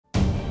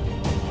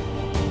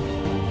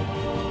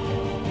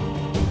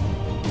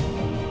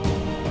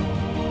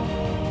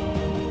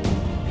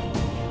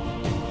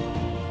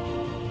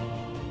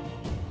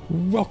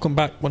Welcome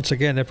back once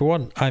again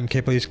everyone, I'm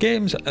Capacitor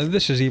Games and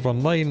this is EVE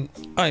Online.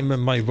 I'm in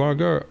my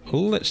Vargur.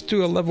 Let's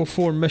do a level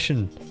 4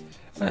 mission.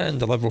 And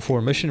the level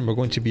 4 mission we're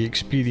going to be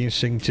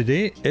experiencing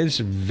today is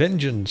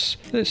Vengeance.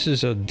 This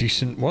is a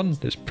decent one,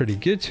 it's pretty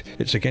good.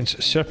 It's against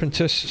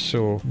Serpentis,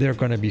 so they're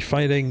going to be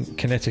firing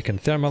kinetic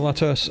and thermal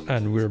at us,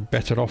 and we're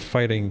better off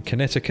firing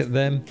kinetic at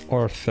them,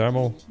 or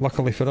thermal.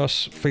 Luckily for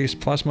us, phase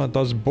plasma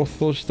does both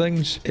those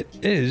things. It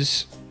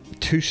is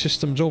 2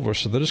 systems over,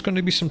 so there is going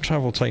to be some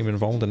travel time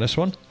involved in this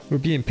one. We're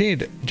being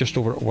paid just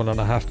over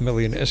 1.5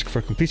 million ISK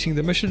for completing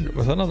the mission,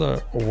 with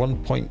another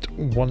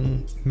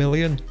 1.1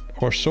 million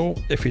or so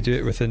if we do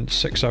it within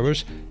 6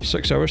 hours.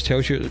 6 hours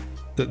tells you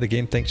that the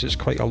game thinks it's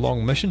quite a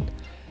long mission.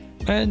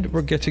 And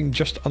we're getting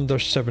just under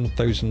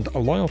 7,000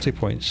 loyalty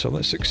points, so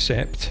let's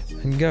accept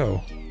and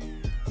go.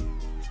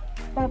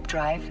 Warp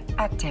drive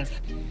active.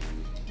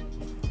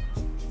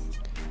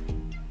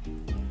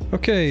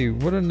 Okay,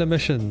 we're in the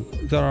mission.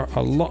 There are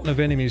a lot of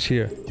enemies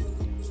here.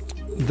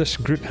 This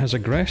group has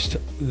aggressed,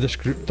 this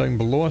group down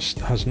below us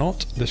has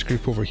not, this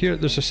group over here.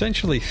 There's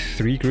essentially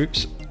 3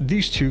 groups.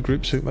 These 2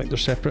 groups look like they're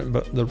separate,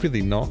 but they're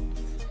really not.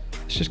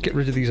 Let's just get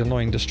rid of these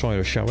annoying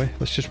destroyers, shall we?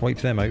 Let's just wipe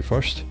them out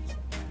first.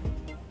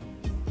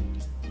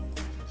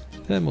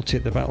 Then we'll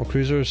take the battle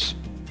cruisers.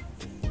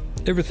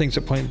 Everything's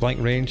at point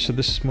blank range, so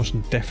this is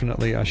most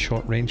definitely a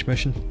short range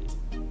mission.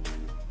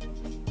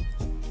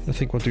 I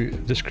think we'll do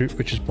this group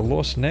which is below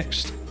us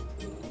next.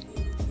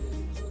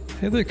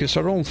 Hey look, it's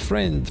our old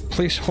friend,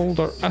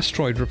 placeholder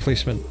asteroid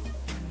replacement.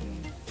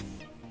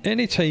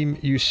 Anytime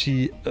you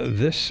see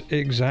this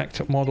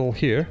exact model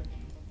here,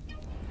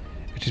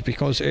 it is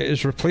because it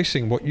is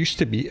replacing what used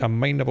to be a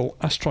mineable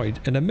asteroid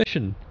in a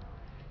mission.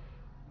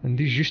 And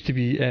these used to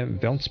be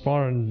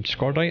Veldspar and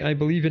Scordite, I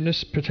believe, in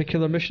this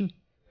particular mission.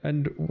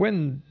 And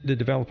when the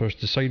developers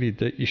decided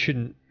that you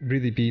shouldn't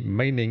really be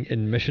mining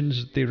in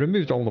missions, they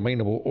removed all the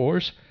mineable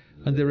ores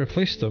and they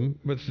replaced them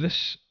with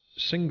this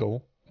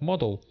single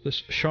model,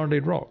 this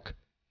sharded rock.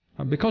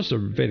 And because they're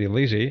very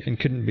lazy and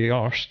couldn't be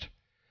arsed,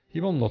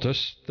 you will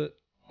notice that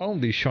all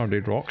these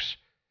sharded rocks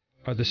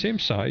are the same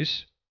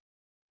size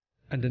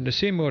and in the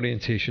same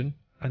orientation,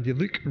 and they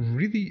look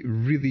really,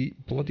 really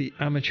bloody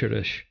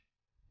amateurish.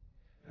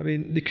 I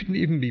mean, they couldn't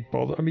even be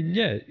bothered. I mean,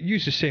 yeah,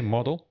 use the same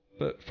model,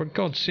 but for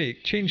God's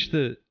sake, change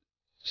the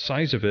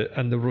size of it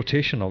and the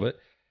rotation of it.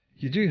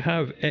 You do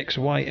have X,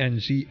 Y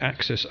and Z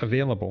axis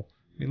available.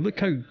 I mean, look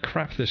how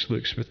crap this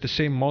looks with the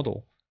same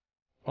model,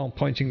 all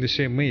pointing the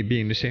same way,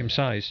 being the same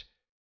size.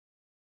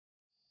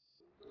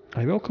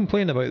 I will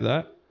complain about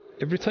that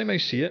every time I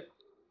see it,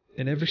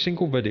 in every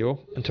single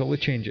video, until they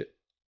change it.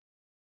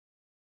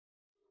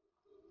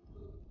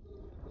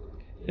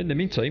 In the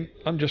meantime,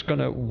 I'm just going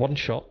to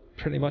one-shot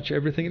pretty much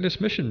everything in this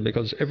mission,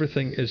 because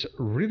everything is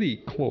really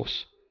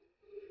close.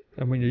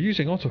 And when you're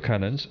using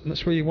autocannons,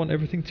 that's where you want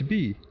everything to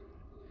be,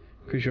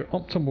 because your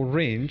optimal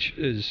range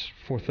is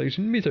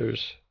 4,000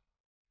 meters.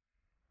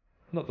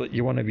 Not that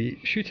you want to be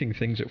shooting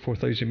things at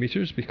 4,000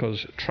 meters,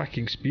 because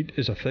tracking speed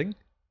is a thing.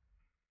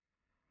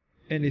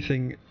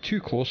 Anything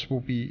too close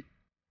will be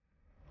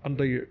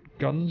under your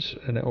guns,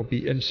 and it will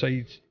be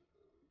inside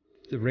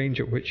the range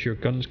at which your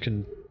guns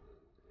can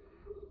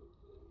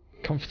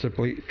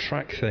comfortably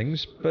track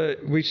things.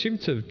 But we seem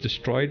to have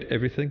destroyed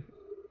everything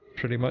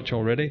pretty much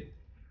already.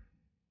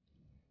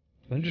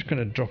 I'm just going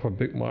to drop a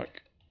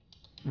bookmark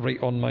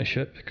right on my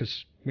ship,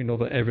 because we know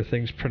that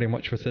everything's pretty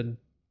much within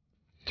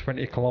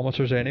 20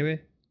 kilometers anyway.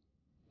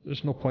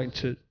 There's no point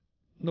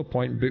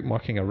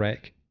bookmarking a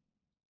wreck.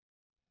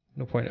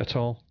 No point at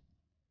all.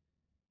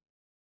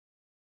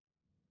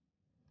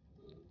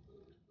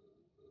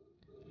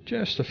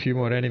 Just a few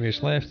more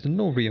enemies left, and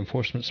no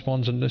reinforcement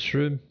spawns in this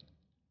room.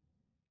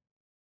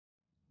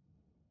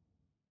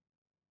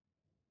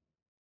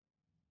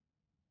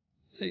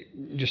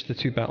 Just the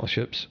 2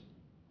 battleships.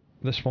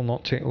 This will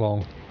not take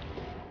long.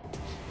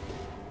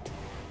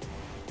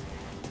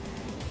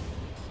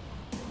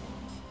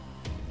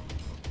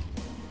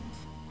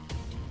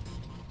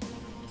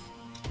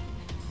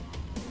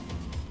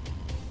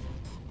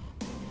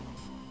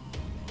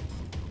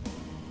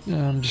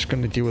 I'm just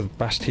going to deal with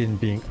Bastion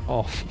being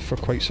off for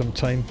quite some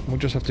time. We'll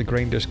just have to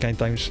grind this guy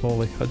down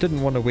slowly. I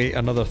didn't want to wait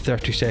another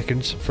 30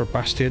 seconds for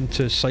Bastion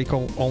to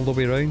cycle all the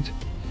way around.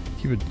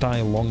 He would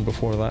die long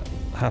before that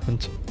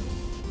happened.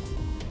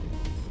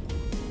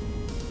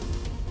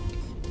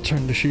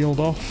 Turn the shield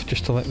off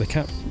just to let the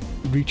cap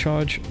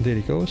recharge. There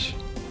he goes.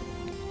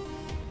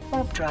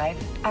 Warp drive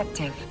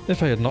active.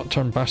 If I had not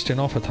turned Bastion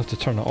off, I'd have to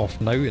turn it off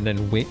now and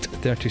then wait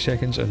 30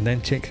 seconds and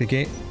then take the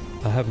gate.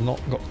 I have not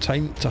got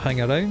time to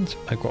hang around.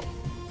 I've got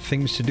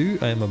things to do.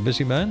 I am a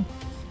busy man.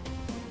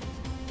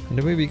 And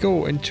away we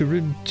go into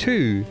room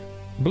 2.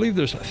 I believe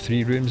there's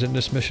 3 rooms in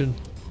this mission.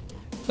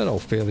 They're all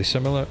fairly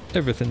similar.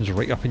 Everything's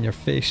right up in your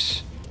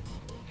face.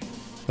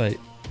 Right,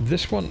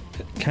 this one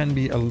can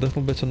be a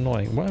little bit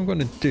annoying. What I'm going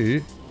to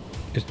do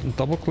is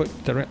double click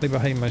directly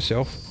behind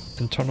myself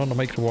and turn on a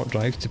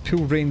Microwarpdrive to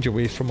pull range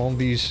away from all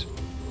these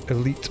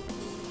elite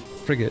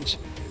frigates,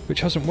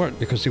 which hasn't worked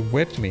because they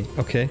webbed me.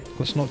 Okay,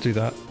 let's not do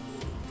that.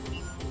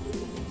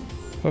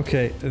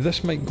 Okay,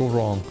 this might go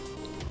wrong.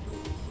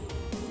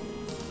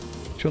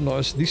 You'll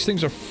notice these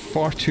things are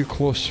far too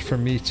close for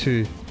me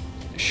to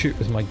shoot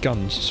with my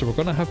guns, so we're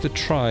going to have to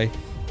try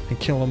and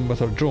kill them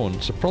with our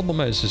drones. The problem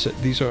is that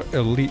these are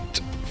elite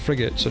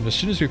frigates, and as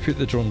soon as we put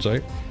the drones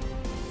out,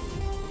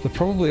 they're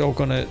probably all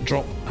going to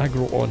drop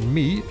aggro on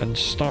me and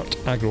start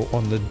aggro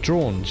on the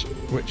drones,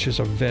 which is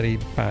a very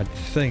bad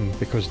thing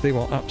because they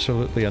will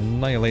absolutely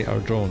annihilate our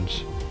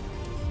drones.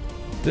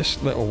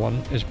 This little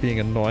one is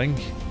being annoying.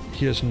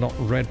 He has not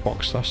red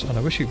boxed us, and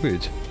I wish he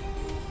would.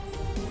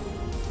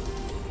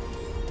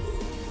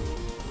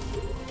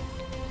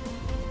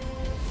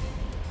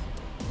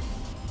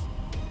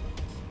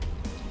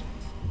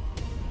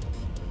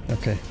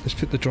 Okay, let's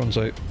put the drones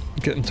out,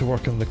 get them to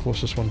work on the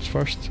closest ones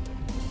first.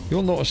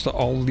 You'll notice that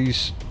all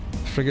these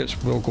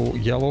frigates will go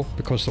yellow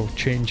because they'll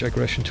change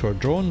aggression to our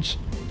drones.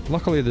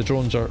 Luckily the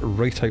drones are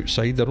right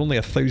outside, they're only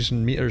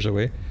 1,000 meters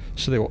away,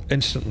 so they will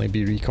instantly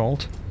be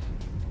recalled.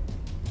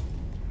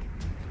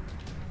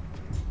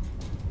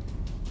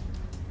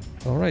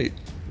 Alright,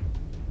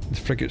 the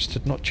frigates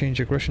did not change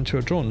aggression to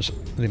our drones.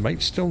 They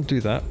might still do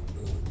that.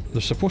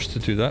 They're supposed to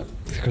do that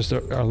because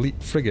they're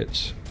elite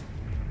frigates.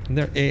 And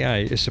their AI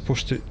is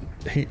supposed to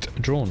hate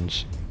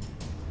drones.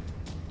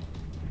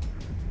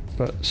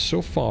 But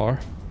so far,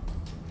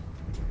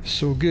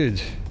 so good.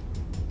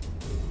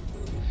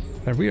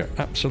 And we are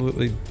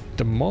absolutely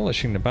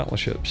demolishing the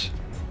battleships.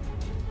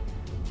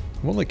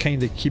 I'm only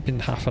kind of keeping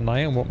half an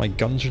eye on what my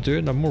guns are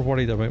doing. I'm more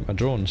worried about my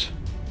drones.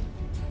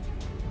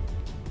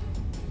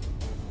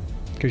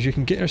 Because you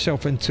can get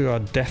yourself into a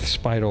death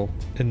spiral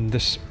in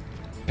this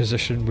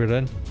position we're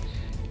in.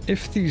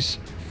 If these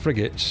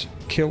frigates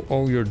kill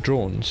all your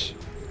drones,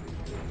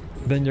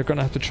 then you're going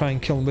to have to try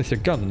and kill them with your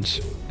guns.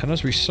 And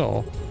as we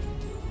saw,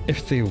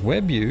 if they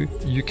web you,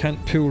 you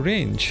can't pull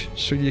range,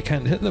 so you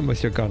can't hit them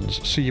with your guns.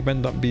 So you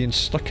end up being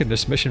stuck in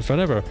this mission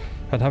forever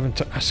and having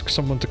to ask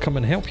someone to come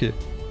and help you.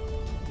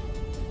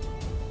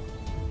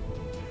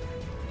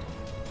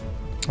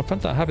 I've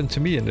had that happen to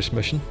me in this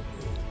mission.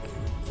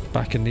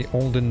 Back in the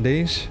olden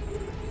days,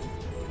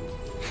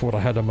 before I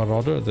had a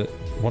Marauder that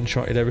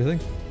one-shotted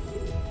everything.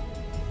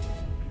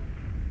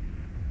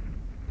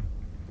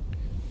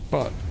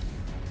 But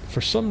for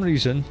some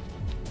reason,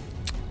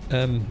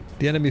 the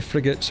enemy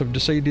frigates have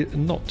decided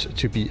not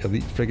to be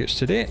elite frigates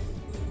today.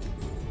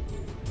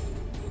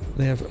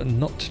 They have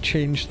not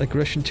changed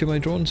aggression to my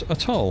drones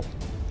at all,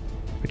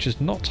 which is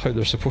not how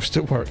they're supposed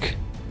to work.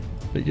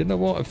 But you know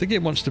what, if the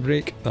game wants to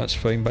break, that's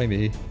fine by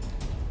me.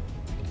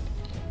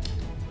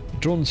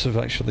 Drones have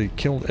actually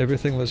killed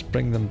everything, let's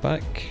bring them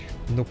back.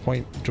 No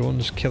point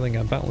drones killing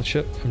a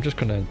battleship. I'm just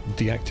going to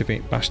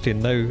deactivate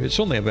Bastion now.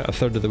 It's only about a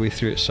third of the way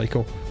through its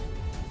cycle.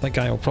 That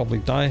guy will probably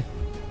die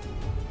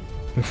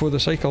before the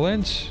cycle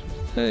ends.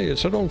 Hey,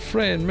 it's our old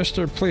friend,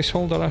 Mr.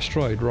 Placeholder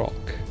Asteroid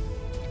Rock.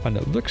 And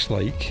it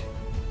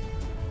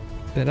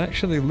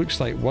actually looks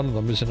like one of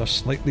them is in a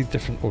slightly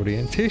different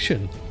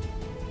orientation.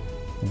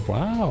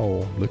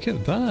 Wow, look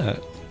at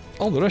that.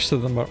 All the rest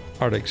of them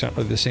are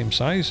exactly the same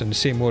size and the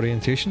same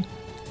orientation.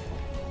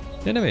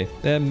 Anyway,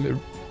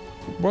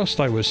 whilst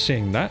I was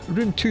saying that,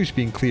 room 2's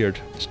been cleared.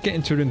 Let's get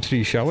into room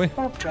 3, shall we?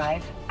 Warp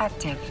drive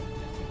active.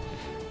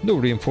 No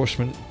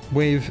reinforcement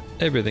wave,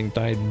 everything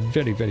died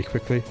very, very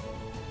quickly.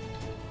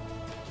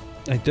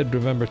 I did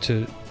remember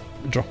to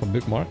drop a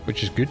bookmark,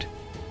 which is good.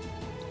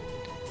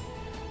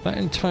 That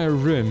entire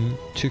room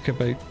took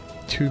about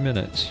 2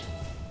 minutes.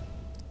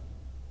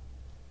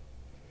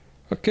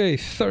 Okay,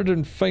 third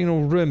and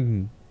final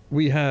room.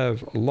 We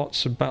have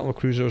lots of battle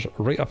cruisers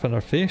right up in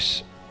our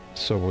face,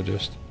 so we'll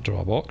just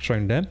draw a box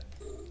around them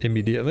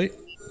immediately.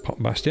 Pop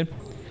Bastion.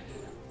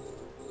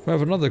 We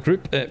have another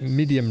group at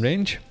medium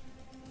range.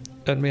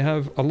 And we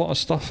have a lot of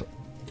stuff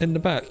in the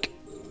back.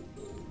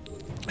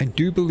 I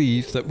do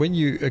believe that when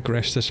you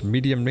aggress this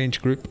medium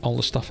range group, all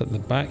the stuff at the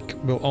back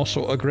will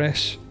also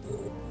aggress.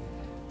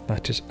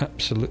 That is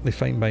absolutely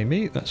fine by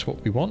me, that's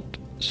what we want.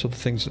 So the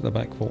things at the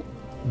back will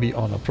be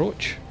on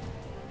approach.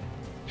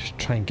 Just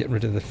try and get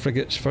rid of the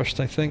frigates first,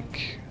 I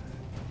think.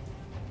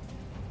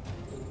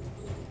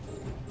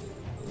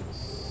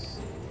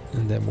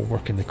 And then we'll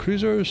work in the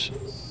cruisers.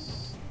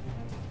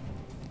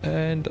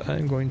 And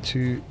I'm going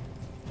to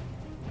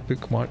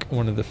bookmark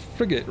one of the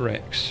frigate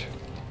wrecks.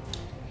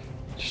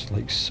 Just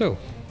like so.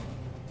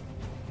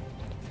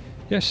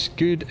 Yes,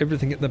 good.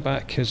 Everything at the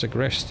back has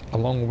aggressed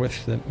along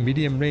with the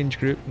medium range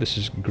group. This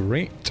is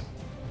great.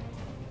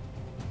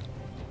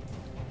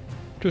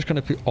 Just going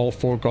to put all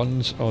 4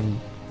 guns on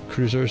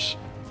cruisers.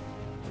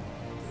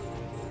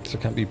 Because I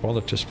can't be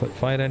bothered to split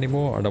fire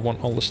anymore, and I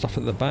want all the stuff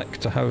at the back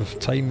to have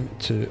time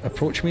to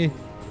approach me.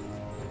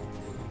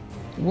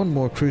 1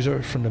 more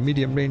cruiser from the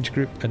medium range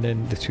group, and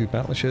then the 2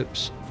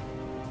 battleships.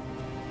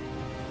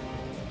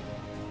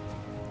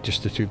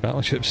 Just the 2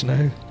 battleships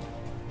now.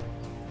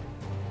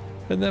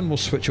 And then we'll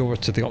switch over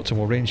to the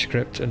optimal range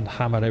script and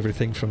hammer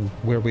everything from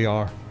where we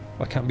are.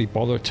 I can't be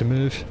bothered to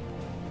move.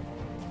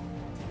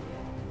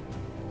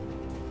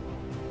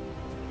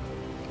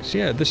 So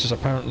yeah, this is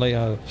apparently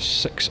a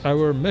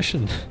 6-hour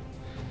mission.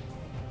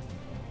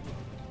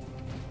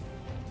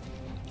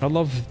 I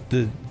love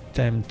the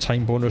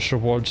time bonus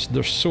rewards.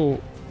 They're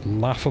so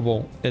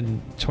laughable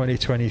in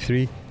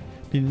 2023. I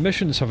mean,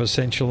 missions have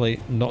essentially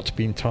not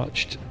been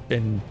touched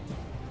in,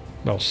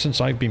 well,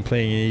 since I've been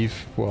playing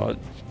Eve, what,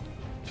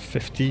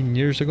 15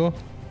 years ago?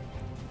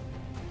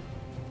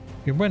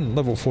 I mean, when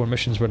level 4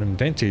 missions were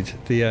invented,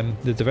 the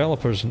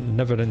developers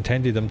never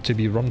intended them to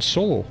be run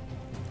solo.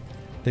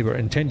 They were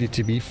intended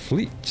to be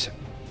fleet.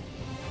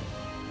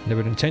 They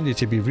were intended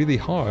to be really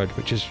hard,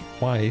 which is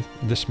why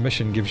this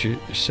mission gives you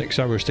 6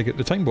 hours to get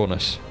the time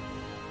bonus.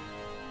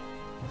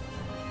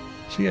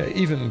 So yeah,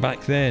 even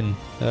back then,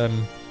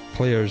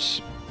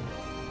 players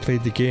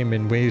played the game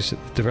in ways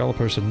that the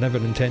developers had never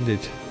intended,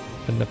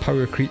 and the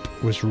power creep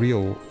was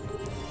real.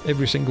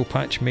 Every single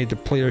patch made the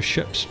players'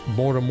 ships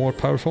more and more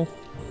powerful,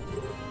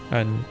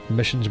 and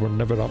missions were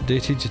never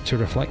updated to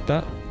reflect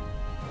that.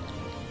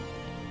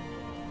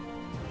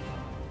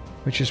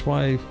 Which is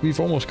why we've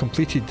almost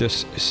completed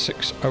this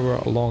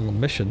 6-hour-long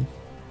mission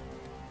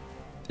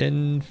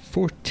in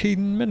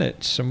 14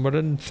 minutes, and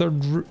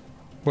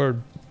we're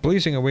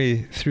blazing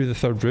away through the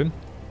third room,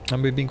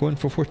 and we've been going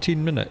for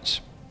 14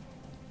 minutes.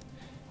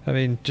 I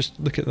mean, just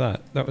look at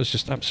that. That was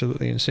just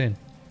absolutely insane.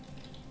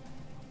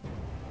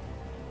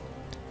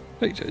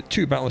 Right,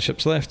 2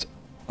 battleships left.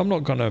 I'm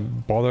not going to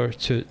bother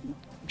to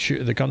shoot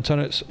at the gun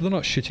turrets. They're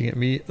not shooting at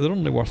me. They're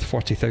only worth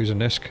 40,000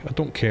 ISK. I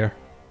don't care.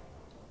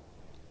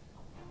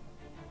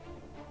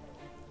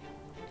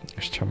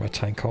 Just turn my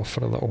tank off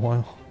for a little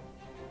while.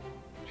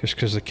 Just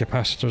because the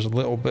capacitor's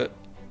looking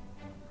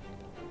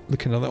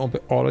a little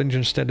bit orange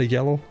instead of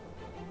yellow.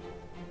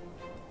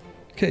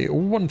 Okay,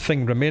 one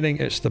thing remaining,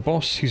 it's the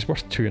boss. He's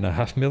worth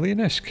 2.5 million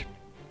ISK.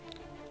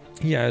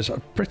 He has a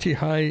pretty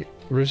high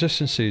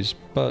resistances,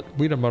 but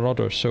we're a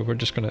marauder, so we're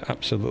just going to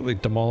absolutely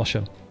demolish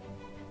him.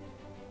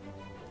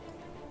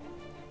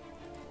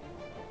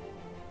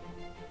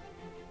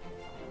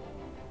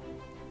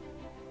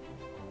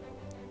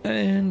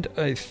 And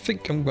I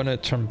think I'm going to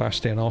turn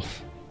Bastion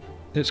off.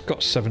 It's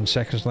got 7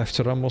 seconds left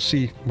to run. We'll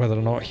see whether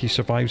or not he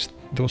survives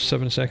those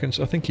 7 seconds.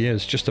 I think he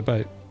is, just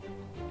about.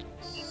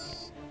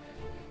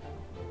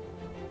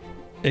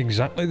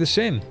 Exactly the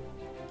same.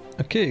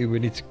 Okay, we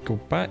need to go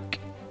back.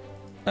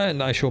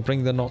 And I shall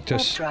bring the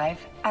Noctis.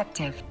 Drive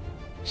active.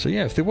 So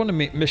yeah, if they want to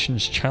make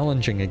missions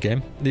challenging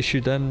again, they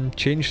should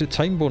change the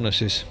time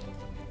bonuses.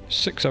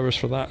 6 hours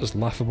for that is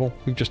laughable.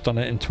 We've just done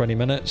it in 20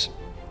 minutes.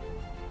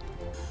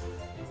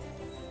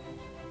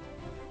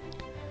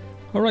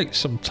 Alright,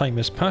 some time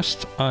has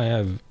passed. I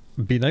have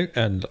been out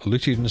and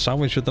looted and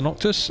salvaged with the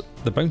Noctis.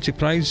 The bounty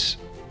prize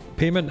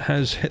payment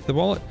has hit the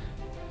wallet.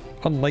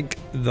 Unlike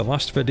the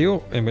last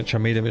video, in which I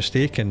made a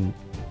mistake and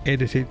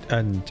edited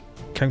and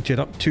counted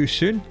up too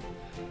soon.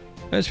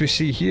 As we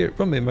see here,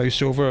 when we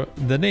mouse over,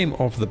 the name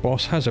of the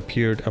boss has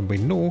appeared, and we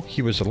know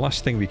he was the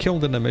last thing we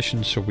killed in the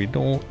mission, so we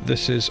know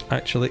this is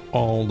actually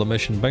all the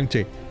mission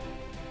bounty.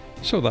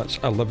 So that's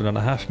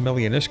 11.5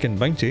 million ISK in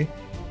bounty,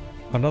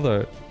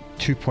 another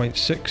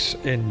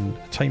 2.6 in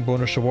time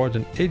bonus reward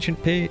and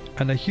agent pay,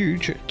 and a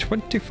huge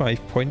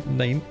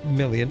 25.9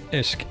 million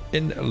ISK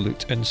in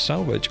loot and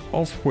salvage,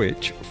 of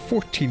which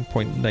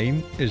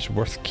 14.9 is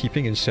worth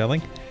keeping and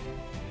selling.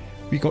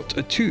 We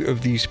got 2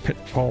 of these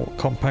Pitfall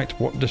compact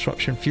water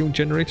disruption field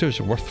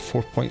generators worth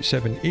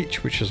 4.7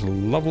 each, which is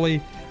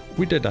lovely.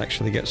 We did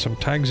actually get some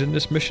tags in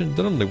this mission.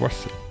 They're only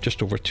worth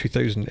just over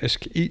 2,000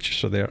 ISK each,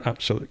 so they're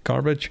absolute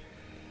garbage.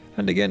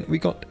 And again, we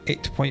got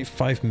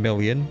 8.5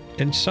 million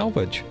in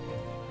salvage.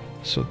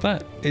 So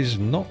that is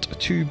not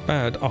too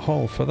bad a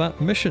haul for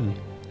that mission.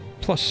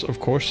 Plus, of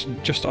course,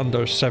 just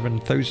under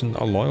 7,000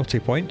 loyalty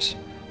points.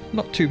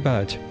 Not too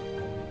bad.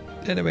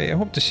 Anyway, I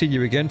hope to see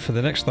you again for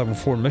the next level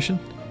 4 mission,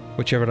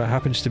 whichever it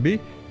happens to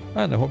be,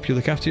 and I hope you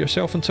look after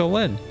yourself until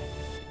then.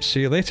 See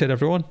you later,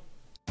 everyone.